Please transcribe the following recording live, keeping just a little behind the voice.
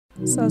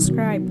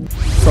Subscribe.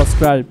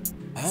 Subscribe.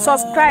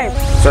 Subscribe.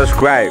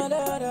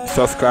 Subscribe.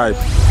 Subscribe.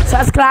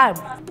 Subscribe.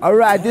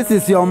 Alright, this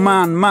is your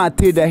man,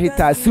 Tailor, the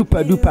hitter,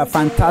 super duper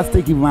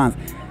fantastic events.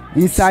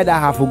 Inside I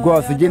have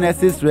forgot so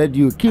Genesis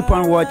Radio. Keep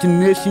on watching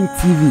Nation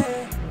TV.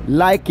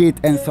 Like it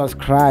and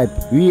subscribe.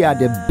 We are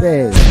the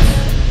best.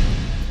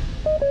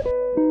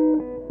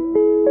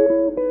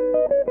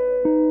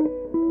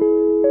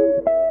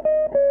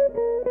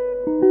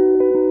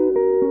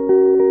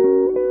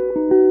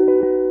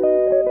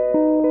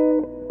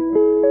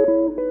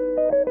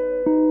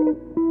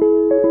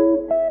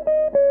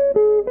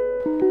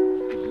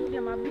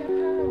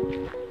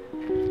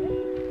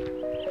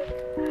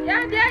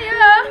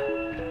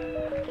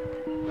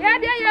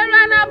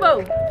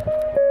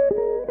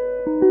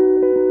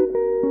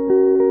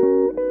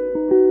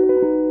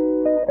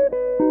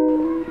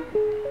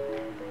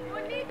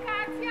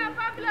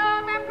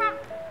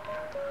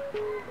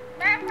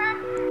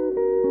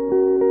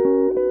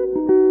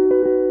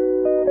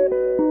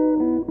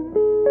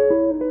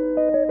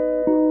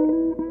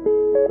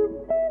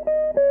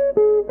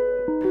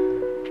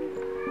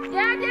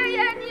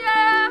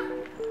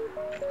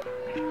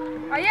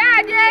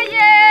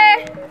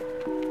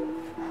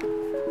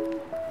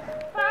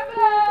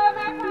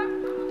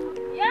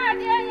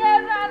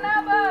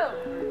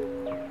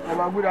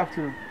 Good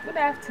afternoon. Good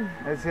afternoon.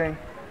 Let's say,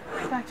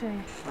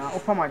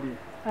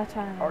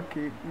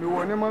 okay, no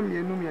one among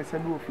you knew me and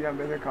said, if you have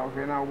better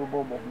coffee and I will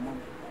bob.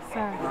 Sir,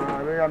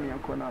 I am your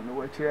corner,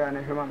 no chair and a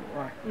human.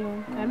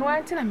 And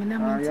one till I'm in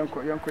a young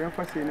for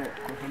saying it.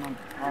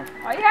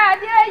 Oh, yeah,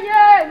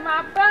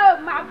 my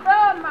phone, my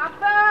phone, my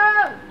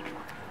phone.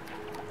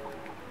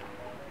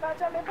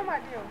 But I'm a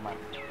dear.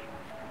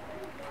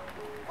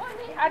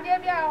 Only I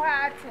gave you a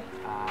heart.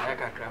 I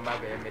can't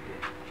remember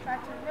everything.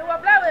 They were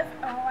blow with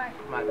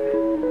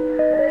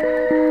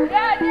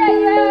yeah,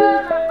 my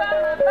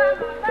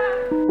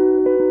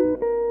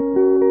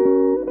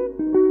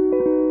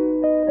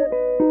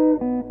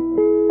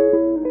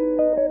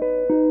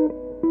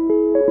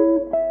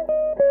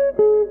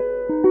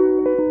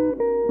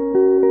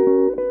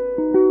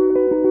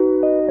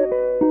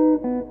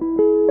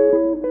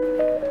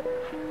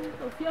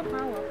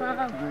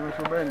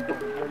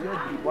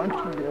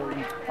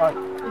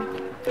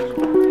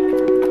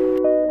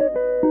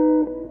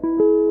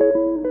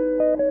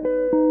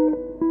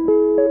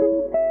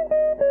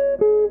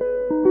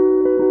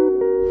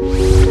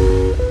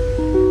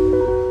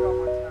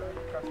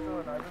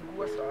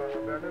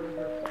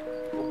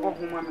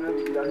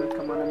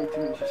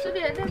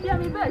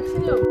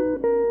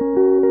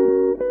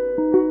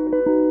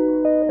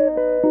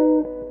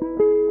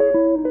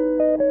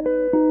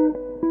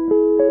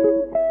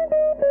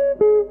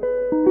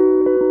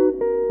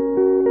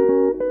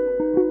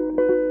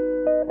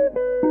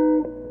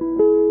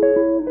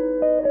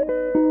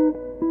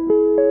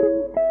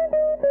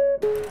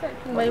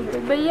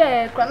but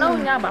yeah,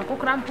 Crononia, but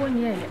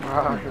crampon, yeah.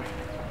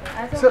 I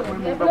said,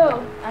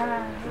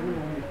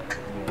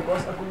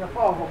 because I'm going to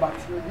fall, but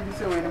you didn't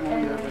say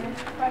anymore.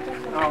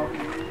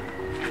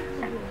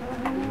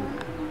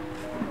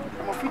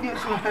 I'm a feeding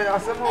so I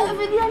said, oh,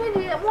 video,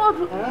 what?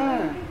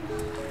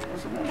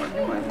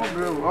 My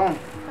girl,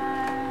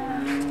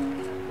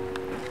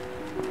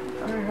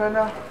 I mean,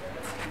 Hannah.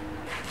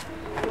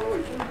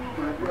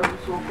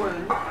 So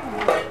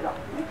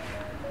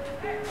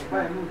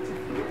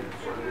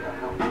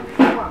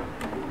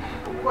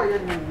why you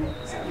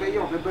may you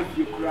have a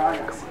cry?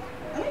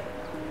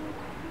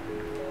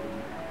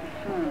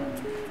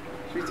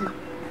 Sweetie,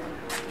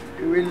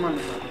 you win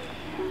money.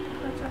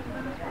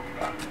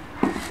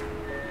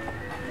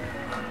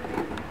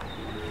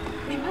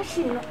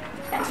 Machine,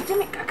 that's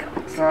Jimmy Caca.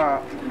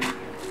 Sir,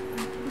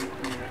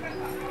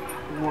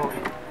 more.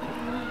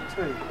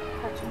 Say,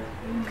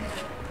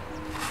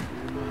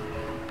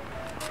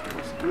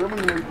 you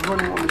haven't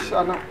gone on the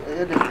shana.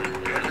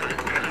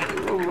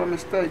 Oh,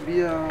 Mr.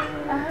 Beer.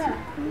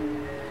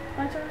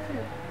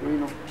 You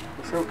know,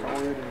 so can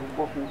we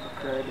walk with a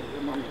credit,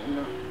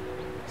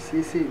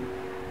 CC,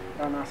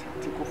 and as a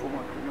tickle for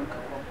my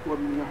what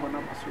me one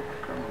of us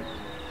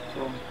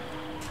so,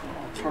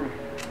 sorry.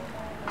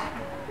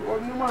 Well,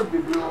 you might be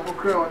below a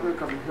crowd that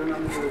comes when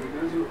I'm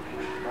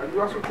there.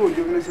 You also called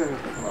you, Miss a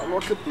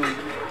lot of play.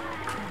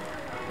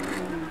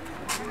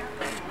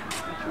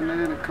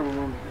 I come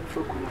on, so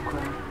cool.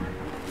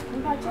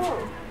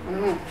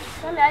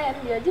 Well, I am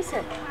here, this is.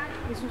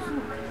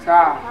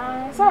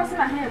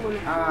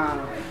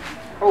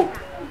 Oh,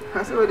 I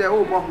saw the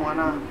old one.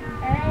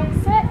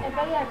 And said a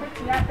very bit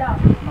down.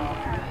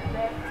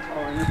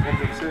 Oh, you can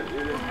say it.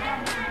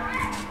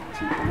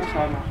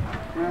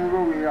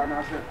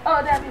 Oh,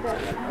 that is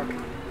okay.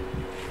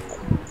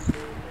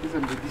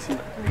 Isn't it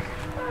decent?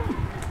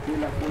 You'll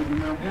have to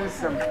know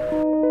some.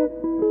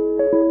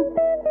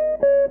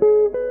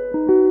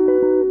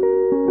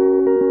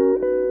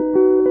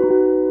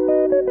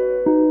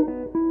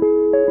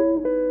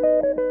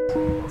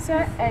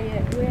 Sir,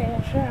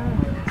 we're sure.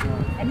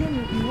 I didn't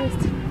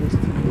invest.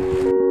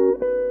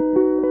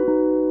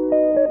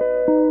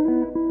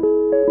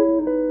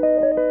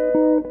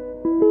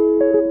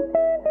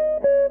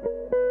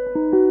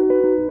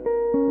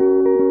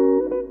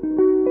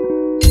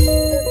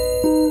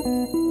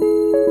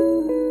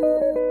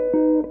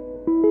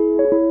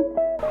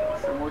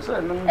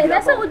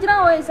 say we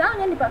jina o isa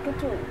anya ni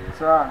paketo.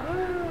 Sir.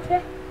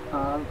 Okay.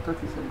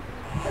 37.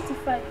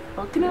 35.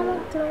 Okay.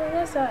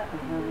 Yes sir.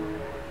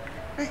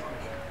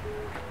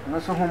 No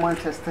so home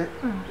Manchester.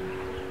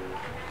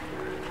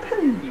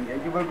 Hey,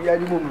 you be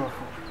any moment.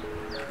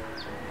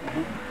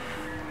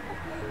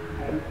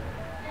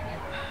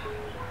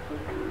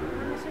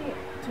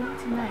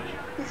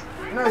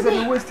 No, it's a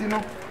waste, you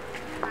know.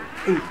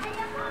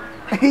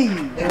 Hey.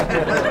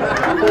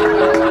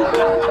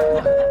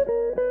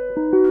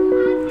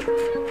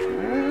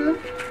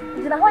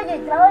 Trabaje.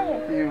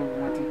 You,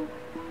 Mati.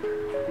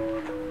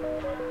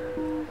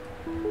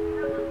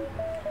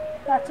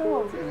 That's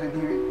all.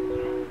 Anyway,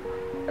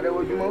 I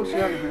was the most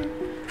young.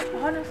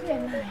 Honestly,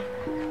 9.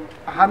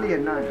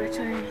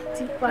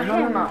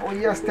 No. Oh,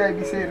 yes, stay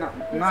be saying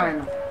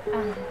 9.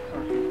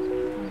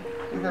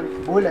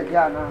 Boy, like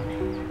Yana.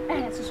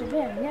 So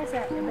yes,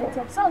 sir.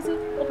 Better so see,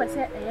 open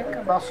say a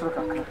come.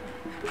 Basura.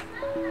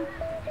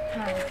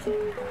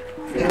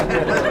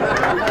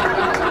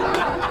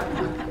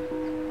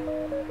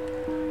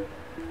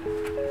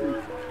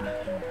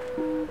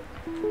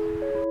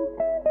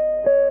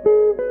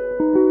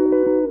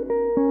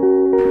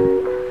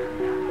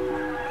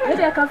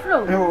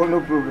 No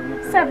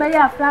problem. Sir, by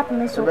your flap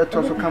me so better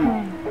also come.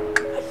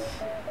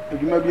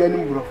 If you may be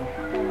any brother.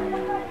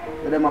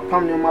 But I'm a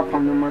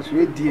pam, must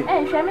wait, dear.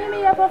 Eh, shall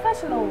me a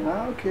professional.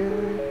 Okay.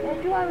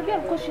 You want to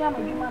get cushion,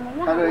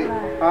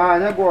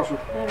 I go also.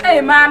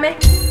 Hey, mammy.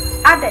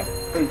 Ade.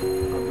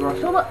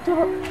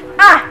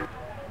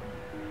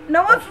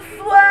 No one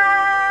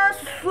swear,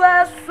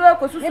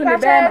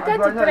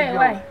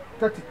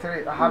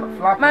 33. I have a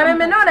flap. Mamma,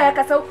 me know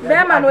that so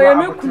Bama no you.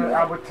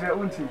 I would tell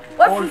you.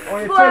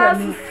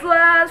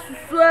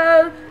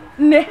 Swear,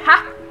 neha.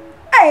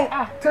 Hey,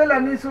 tell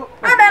me so.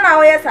 I don't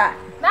know, yes, sir.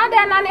 Now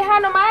then, I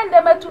had no mind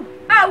them too.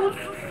 I would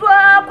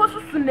swear,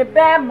 cause in the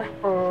Bama.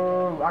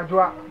 Oh, I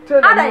do.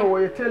 Tell me what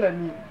you're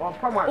telling me.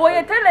 Or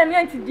you're telling me,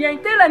 and you're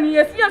telling me,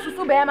 yes, you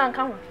should be a man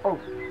come. Oh,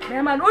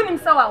 Bama, only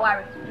so I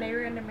worry.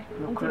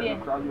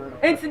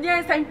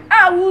 Incident saying,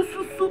 I will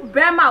sue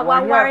Bama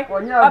while worry. A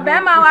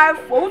Bama wife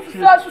for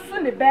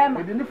soon the Bama. I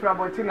didn't from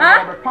what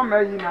I come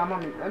in our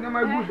mommy, and then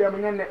my good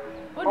them in it.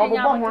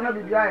 Oh, one of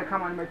the guy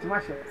come and make my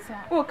share.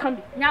 Oh, come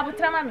now with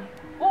Tramami.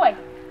 Oh,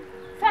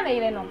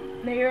 Sunday, no.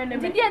 Mayor and the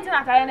Indian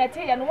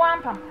and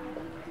one pump.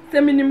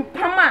 Seminim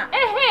Pama,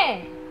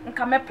 eh,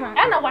 come upon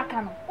and a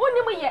wakam.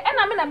 Only me, and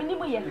I'm in a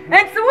minimum.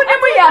 And soon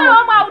we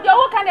are out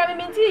your can have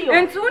been to you.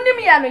 and soon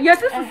we are. Yes,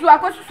 this is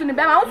what I was in the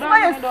Bama. Oh,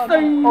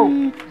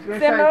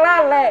 similar.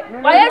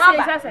 Why, yes, why,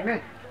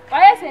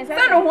 yes, I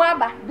don't know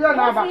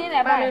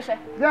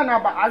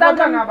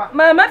about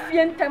Mamma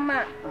Fientama.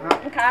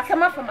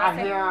 Come up from my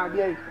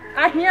hair.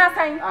 I hear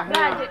saying,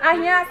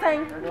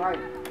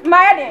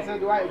 my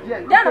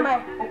dear, gentlemen,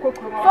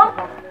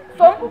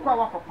 some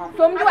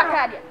do a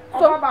cardia.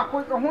 So, I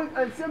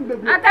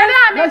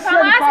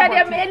tell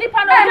you, any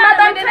pan of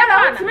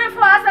me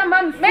for us and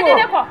mamma.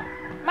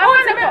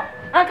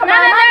 I come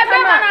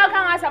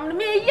out,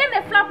 me, yen a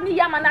flap me,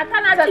 yaman, I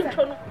cannot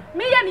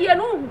me and you,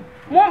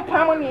 one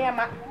pound near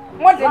my.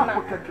 What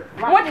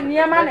did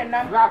near man and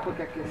now?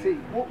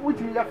 What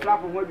do you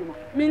flap on what you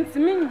means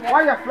me?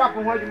 Why you flap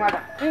on what you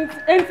matter?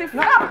 Ain't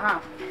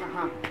flap?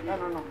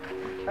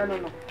 No.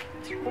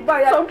 Why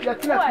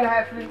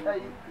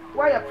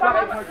you flap?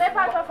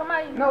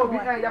 No, be a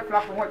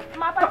flap on what?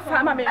 My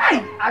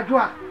I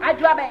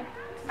drop it.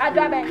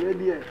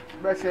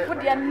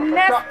 Put your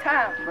next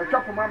time. But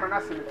drop a mamma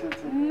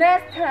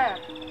next time.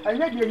 And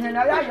yet you hear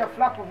a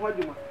flap of what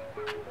you want.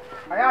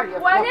 I are you.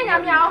 Why,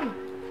 meow.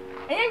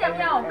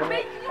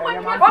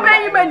 What may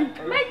you mean?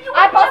 I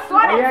pass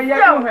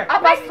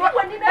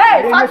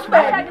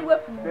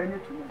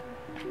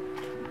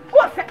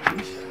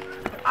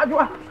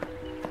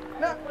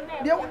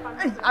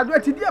I do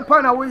it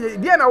upon away,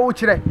 dear. I will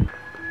check.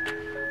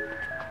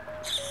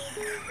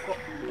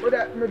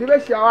 Maybe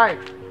your wife.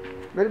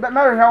 But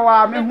marry her, I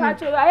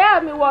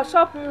am was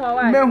shopping.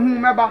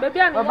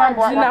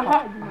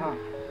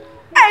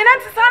 Hey,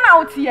 that's a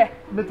out here.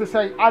 Better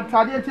say, I'll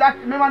tell you,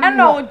 I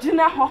know,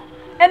 Gina.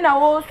 And I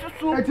was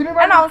so,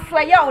 and I'll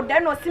swear you,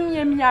 then or see me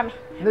in Miami.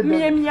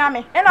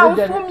 And I'll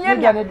swim me. Hey,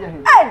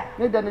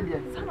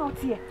 son out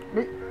here.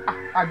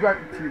 I drive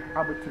to you, I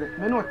would say,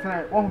 no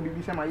time won't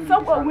be some. So,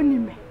 what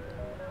winning me?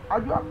 I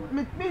drop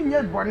me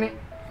yet, Bonnie.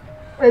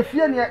 If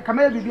you come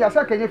here, be a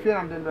second if you're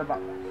on the river.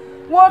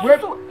 What,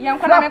 young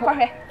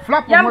Coname,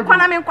 flap, young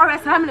Coname,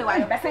 family, why,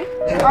 Bessie?